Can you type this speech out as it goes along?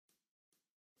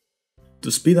To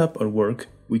speed up our work,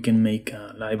 we can make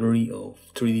a library of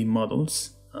 3D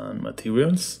models and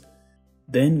materials.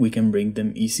 Then we can bring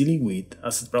them easily with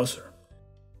Asset Browser.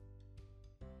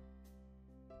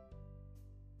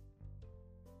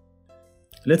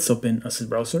 Let's open Asset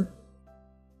Browser.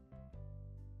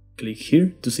 Click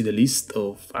here to see the list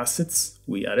of assets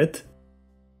we added.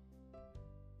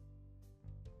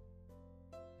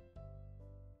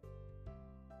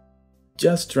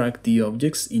 Just drag the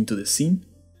objects into the scene.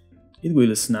 It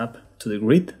will snap to the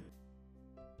grid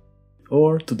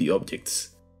or to the objects.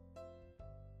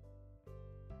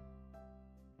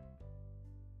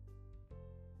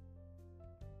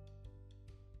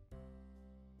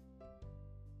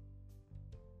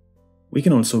 We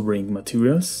can also bring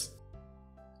materials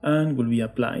and will be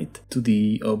applied to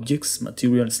the object's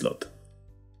material slot.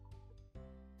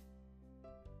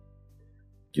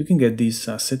 You can get these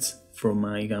assets from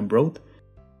my Gumroad.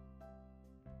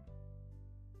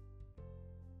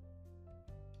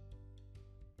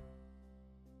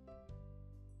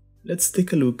 Let's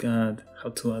take a look at how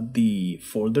to add the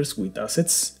folders with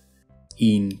assets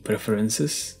in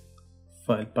Preferences,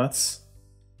 File Paths,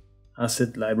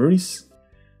 Asset Libraries.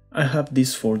 I have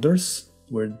these folders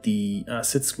where the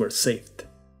assets were saved.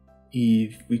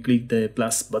 If we click the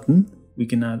plus button, we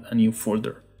can add a new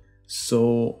folder.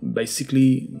 So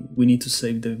basically, we need to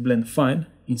save the blend file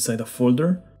inside a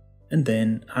folder and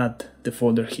then add the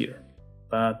folder here.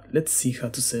 But let's see how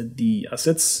to set the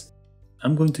assets.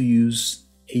 I'm going to use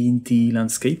ANT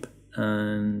Landscape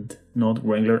and not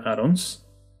regular add-ons.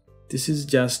 This is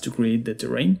just to create the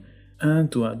terrain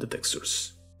and to add the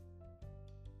textures.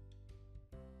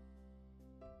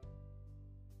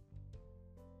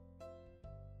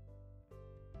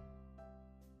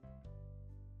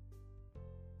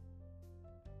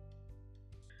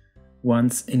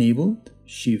 Once enabled,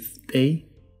 Shift-A,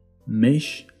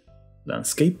 Mesh,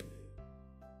 Landscape.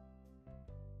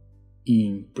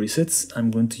 In presets,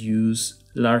 I'm going to use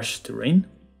Large Terrain.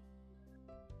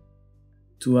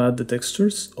 To add the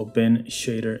textures, open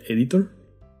Shader Editor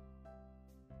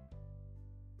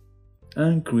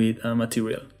and create a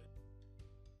material.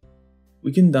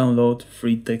 We can download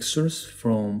free textures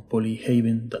from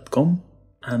polyhaven.com,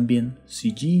 Ambient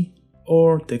CG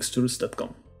or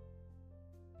textures.com.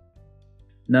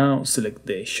 Now select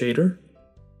the shader,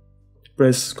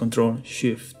 press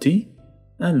Ctrl-Shift-T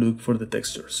and look for the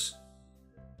textures.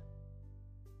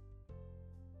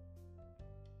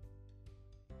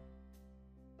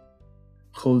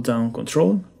 Hold down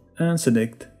Ctrl and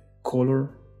select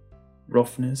Color,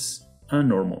 Roughness and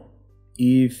Normal.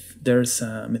 If there's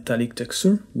a metallic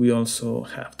texture, we also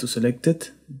have to select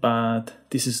it, but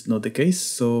this is not the case,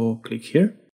 so click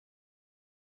here.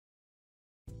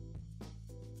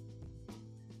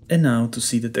 And now to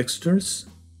see the textures,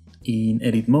 in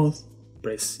Edit mode,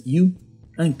 press U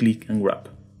and click and grab.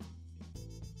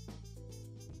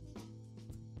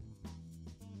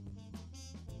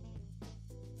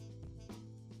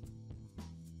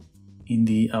 In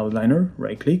the outliner,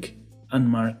 right-click and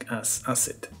mark as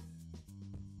Asset.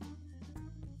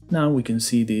 Now we can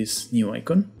see this new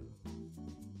icon,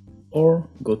 or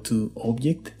go to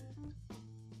Object,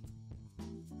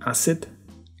 Asset,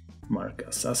 mark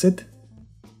as Asset,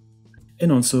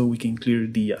 and also we can clear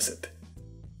the asset.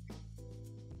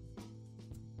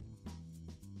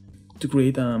 To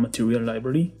create a material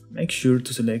library, make sure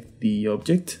to select the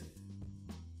object,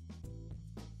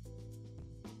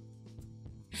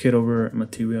 head over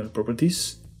Material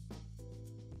Properties,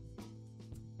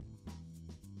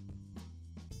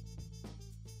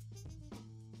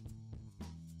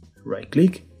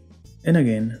 right-click, and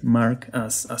again mark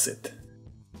as Asset.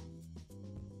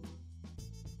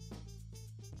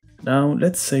 Now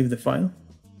let's save the file.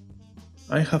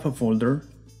 I have a folder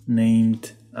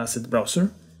named Asset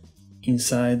Browser.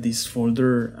 Inside this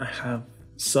folder I have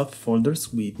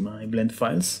subfolders with my blend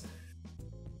files.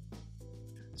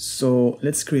 So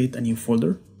let's create a new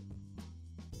folder,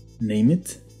 name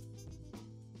it,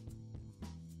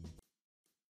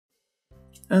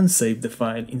 and save the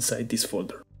file inside this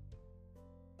folder.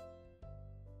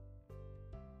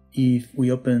 If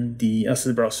we open the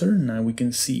Asset Browser, now we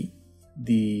can see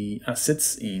the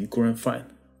assets in current file,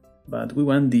 but we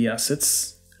want the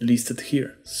assets listed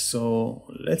here, so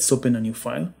let's open a new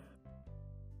file.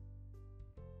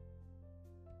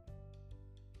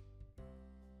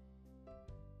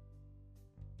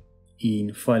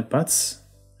 In File Paths,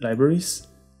 Libraries,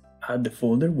 add the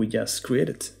folder we just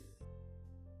created.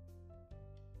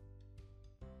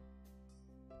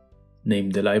 Name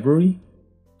the library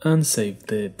and save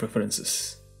the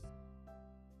preferences.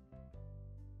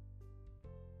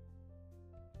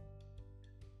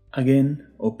 Again,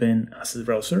 open Asset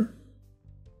Browser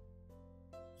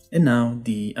And now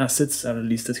the assets are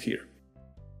listed here.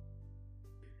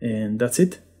 And that's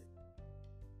it.